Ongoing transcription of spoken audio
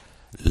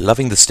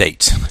Loving the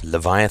State,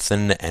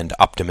 Leviathan and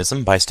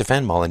Optimism by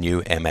Stefan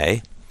Molyneux,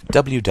 M.A.,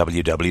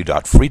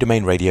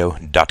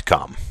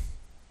 www.freedomainradio.com.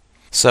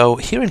 So,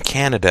 here in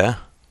Canada,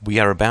 we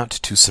are about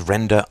to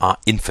surrender our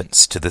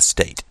infants to the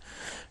state.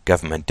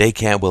 Government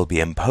daycare will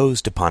be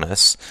imposed upon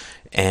us,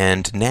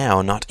 and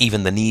now not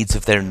even the needs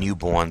of their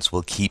newborns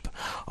will keep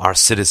our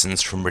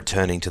citizens from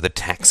returning to the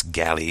tax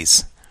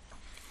galleys.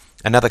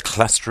 Another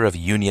cluster of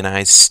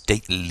unionized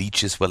state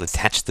leeches will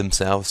attach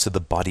themselves to the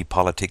body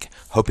politic,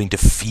 hoping to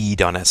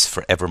feed on us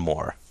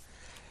forevermore.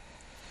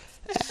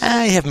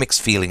 I have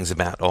mixed feelings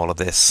about all of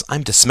this.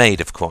 I'm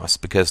dismayed, of course,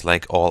 because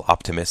like all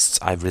optimists,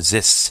 I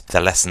resist the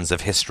lessons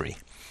of history.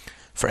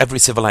 For every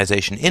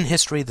civilization in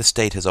history, the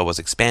state has always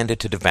expanded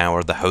to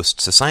devour the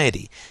host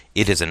society.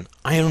 It is an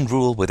iron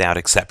rule without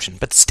exception,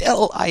 but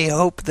still I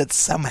hope that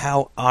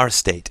somehow our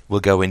state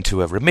will go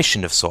into a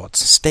remission of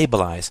sorts,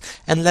 stabilize,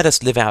 and let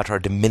us live out our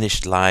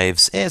diminished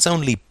lives as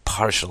only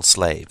partial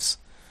slaves.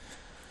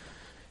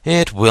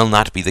 It will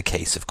not be the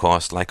case, of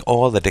course. Like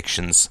all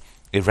addictions,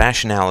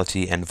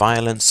 irrationality and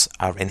violence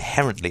are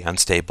inherently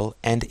unstable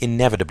and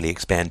inevitably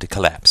expand to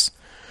collapse.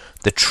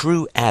 The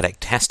true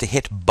addict has to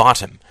hit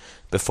bottom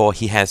before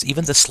he has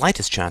even the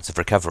slightest chance of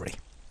recovery.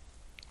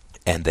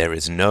 And there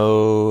is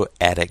no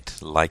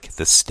addict like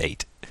the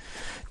state.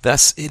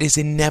 Thus, it is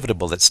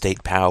inevitable that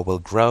state power will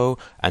grow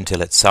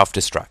until it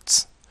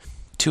self-destructs.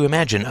 To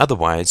imagine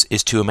otherwise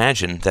is to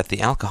imagine that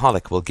the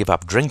alcoholic will give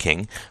up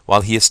drinking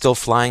while he is still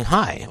flying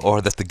high,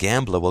 or that the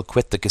gambler will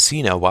quit the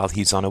casino while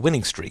he's on a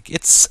winning streak.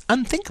 It's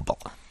unthinkable.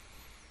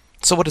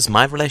 So what is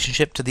my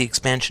relationship to the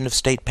expansion of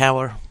state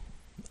power?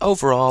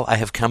 Overall, I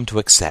have come to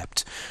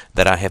accept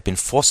that I have been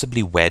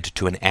forcibly wed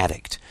to an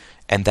addict,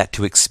 and that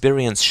to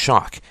experience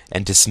shock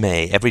and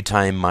dismay every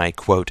time my,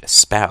 quote,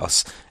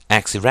 spouse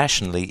acts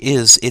irrationally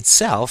is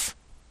itself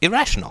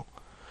irrational.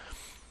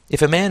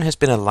 If a man has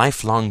been a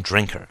lifelong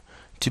drinker,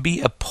 to be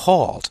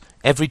appalled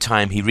every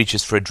time he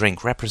reaches for a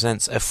drink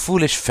represents a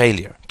foolish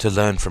failure to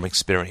learn from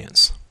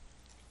experience.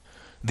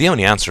 The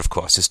only answer, of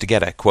course, is to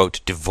get a,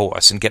 quote,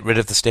 divorce and get rid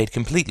of the state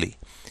completely.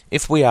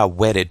 If we are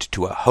wedded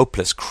to a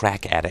hopeless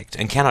crack addict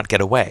and cannot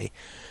get away,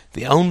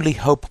 the only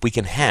hope we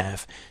can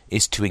have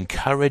is to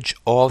encourage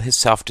all his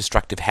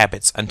self-destructive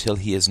habits until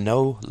he is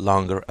no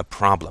longer a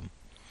problem.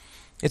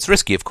 It's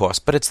risky, of course,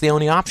 but it's the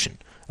only option.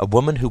 A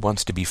woman who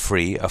wants to be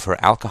free of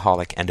her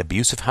alcoholic and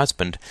abusive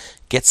husband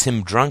gets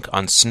him drunk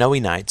on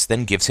snowy nights,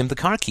 then gives him the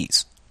car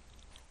keys.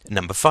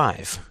 Number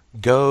 5.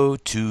 Go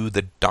to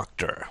the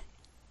doctor.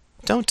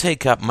 Don't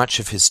take up much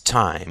of his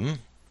time.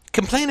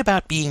 Complain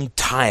about being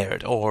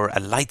tired or a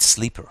light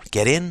sleeper.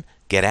 Get in,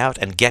 get out,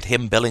 and get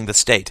him billing the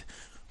state.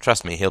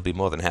 Trust me, he'll be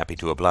more than happy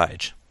to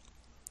oblige.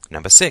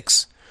 Number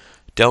 6.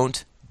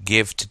 Don't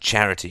give to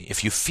charity.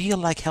 If you feel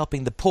like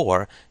helping the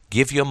poor,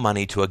 give your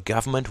money to a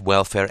government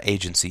welfare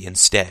agency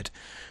instead.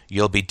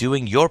 You'll be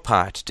doing your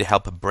part to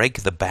help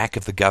break the back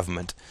of the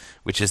government,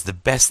 which is the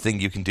best thing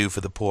you can do for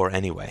the poor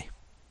anyway.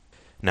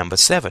 Number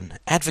 7.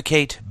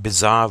 Advocate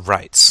bizarre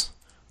rights.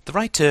 The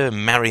right to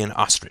marry an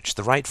ostrich,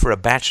 the right for a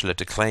bachelor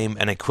to claim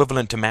an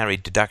equivalent to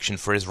married deduction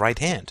for his right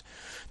hand,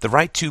 the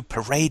right to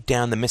parade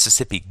down the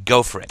Mississippi,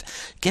 go for it.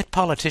 Get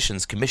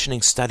politicians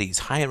commissioning studies,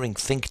 hiring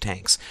think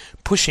tanks,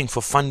 pushing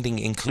for funding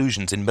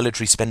inclusions in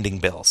military spending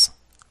bills.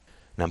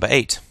 Number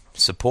 8.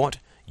 Support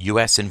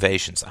U.S.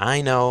 invasions.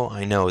 I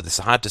know, this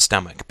is hard to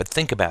stomach, but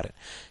think about it.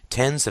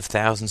 Tens of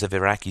thousands of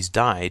Iraqis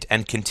died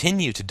and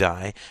continue to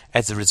die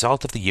as a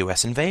result of the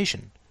U.S.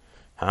 invasion.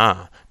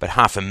 But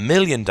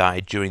 500,000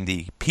 died during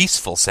the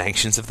peaceful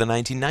sanctions of the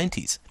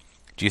 1990s.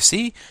 Do you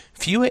see?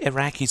 Fewer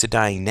Iraqis are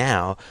dying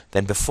now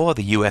than before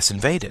the U.S.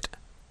 invaded.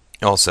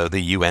 Also,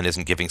 the UN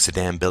isn't giving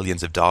Saddam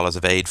billions of dollars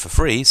of aid for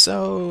free,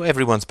 so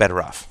everyone's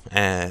better off,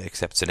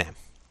 except Saddam.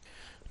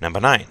 Number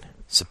 9.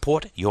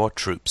 Support your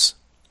troops.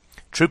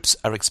 Troops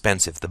are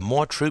expensive. The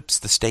more troops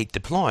the state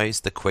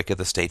deploys, the quicker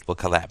the state will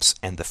collapse,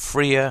 and the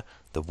freer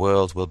the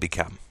world will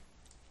become.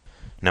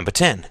 Number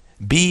 10.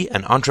 Be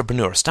an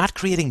entrepreneur. Start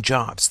creating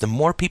jobs. The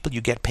more people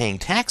you get paying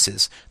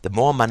taxes, the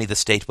more money the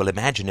state will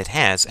imagine it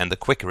has, and the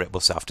quicker it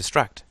will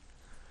self-destruct.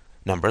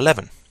 Number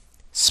 11.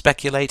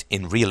 Speculate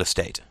in real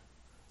estate.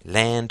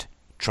 Land,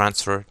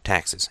 transfer,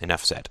 taxes.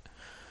 Enough said.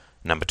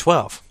 Number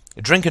 12.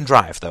 Drink and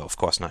drive, though of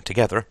course not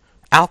together.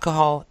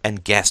 Alcohol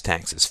and gas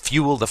taxes.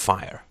 Fuel the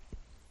fire.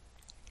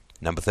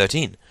 Number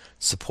 13.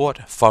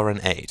 Support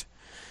foreign aid.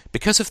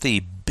 Because of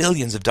the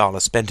billions of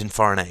dollars spent in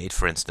foreign aid,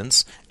 for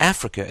instance,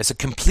 Africa is a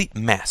complete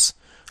mess.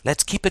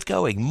 Let's keep it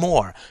going.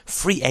 More.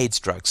 Free AIDS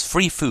drugs,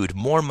 free food,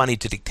 more money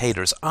to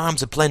dictators,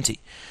 arms aplenty.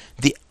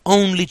 The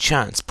only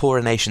chance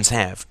poorer nations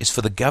have is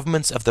for the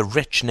governments of the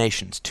rich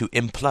nations to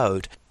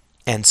implode,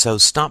 and so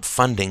stop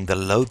funding the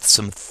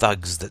loathsome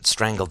thugs that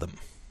strangle them.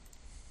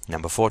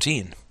 Number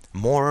 14.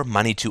 More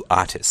money to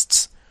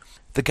artists.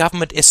 The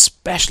government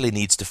especially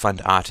needs to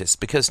fund artists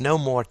because no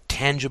more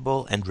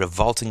tangible and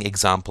revolting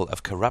example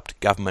of corrupt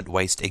government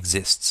waste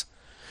exists.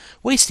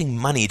 Wasting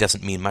money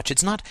doesn't mean much.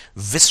 It's not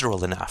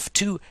visceral enough,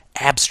 too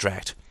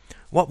abstract.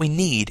 What we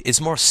need is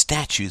more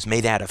statues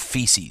made out of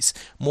feces,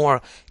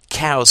 more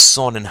cows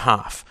sawn in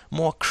half,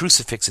 more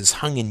crucifixes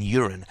hung in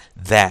urine.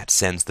 That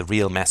sends the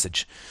real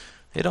message.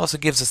 It also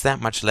gives us that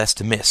much less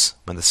to miss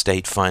when the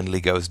state finally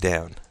goes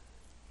down.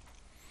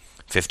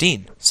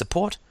 15.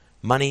 Support,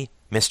 money,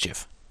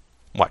 mischief.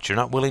 What, you're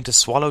not willing to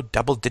swallow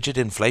double-digit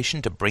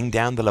inflation to bring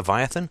down the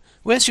Leviathan?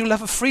 Where's your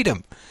love of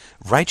freedom?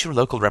 Write your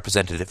local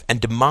representative and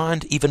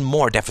demand even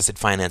more deficit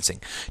financing.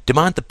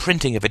 Demand the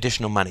printing of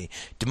additional money.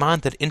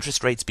 Demand that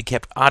interest rates be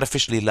kept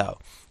artificially low.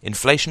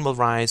 Inflation will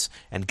rise,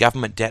 and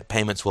government debt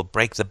payments will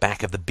break the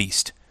back of the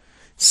beast.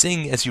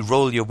 Sing as you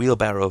roll your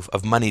wheelbarrow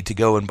of money to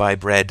go and buy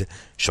bread.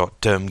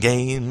 Short-term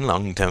gain,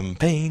 long-term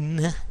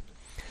pain.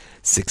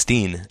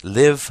 16.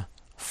 Live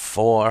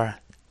forever.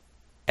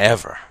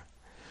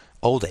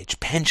 Old age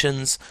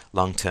pensions,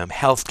 long-term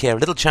health care,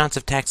 little chance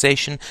of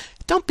taxation.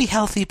 Don't be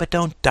healthy, but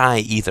don't die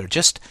either.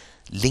 Just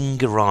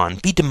linger on.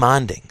 Be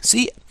demanding.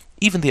 See,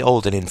 even the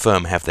old and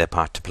infirm have their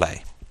part to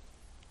play.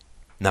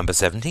 Number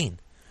 17.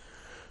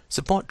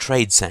 Support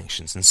trade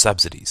sanctions and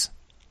subsidies.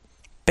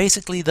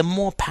 Basically, the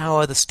more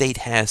power the state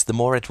has, the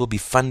more it will be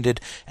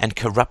funded and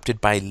corrupted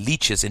by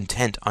leeches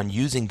intent on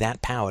using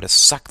that power to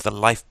suck the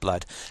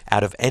lifeblood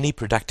out of any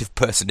productive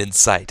person in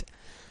sight.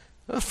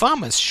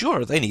 Farmers,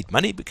 sure, they need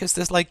money because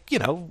there's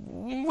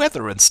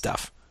weather and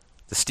stuff.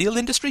 The steel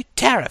industry,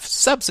 tariffs,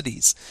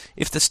 subsidies.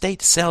 If the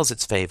state sells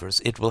its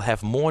favors, it will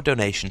have more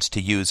donations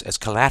to use as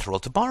collateral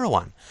to borrow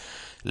on.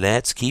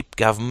 Let's keep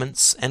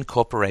governments and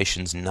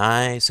corporations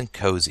nice and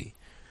cozy.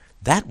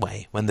 That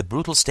way, when the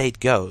brutal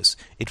state goes,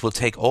 it will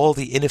take all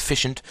the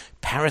inefficient,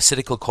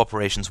 parasitical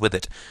corporations with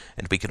it,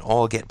 and we can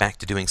all get back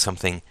to doing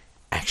something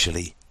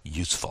actually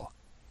useful.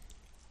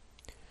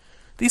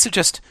 These are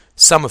just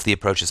some of the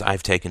approaches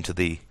I've taken to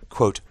the,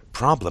 quote,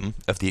 problem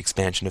of the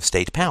expansion of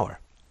state power.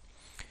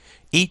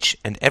 Each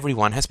and every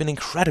one has been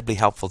incredibly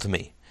helpful to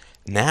me.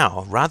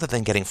 Now, rather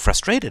than getting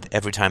frustrated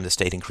every time the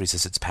state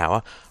increases its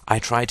power, I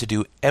try to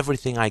do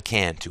everything I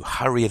can to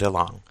hurry it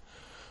along.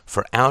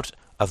 For out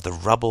of the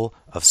rubble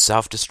of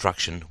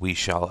self-destruction we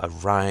shall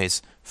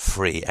arise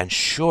free, and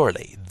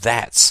surely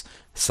that's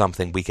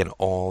something we can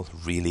all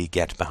really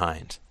get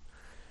behind.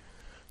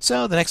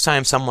 So the next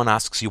time someone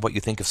asks you what you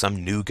think of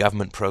some new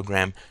government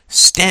program,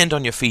 stand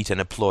on your feet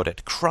and applaud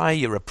it. Cry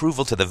your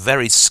approval to the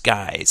very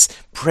skies.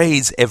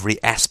 Praise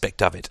every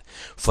aspect of it.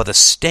 For the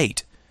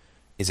state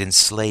is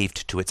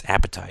enslaved to its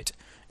appetite,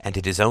 and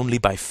it is only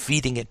by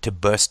feeding it to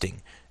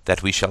bursting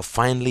that we shall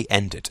finally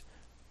end it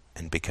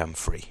and become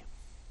free.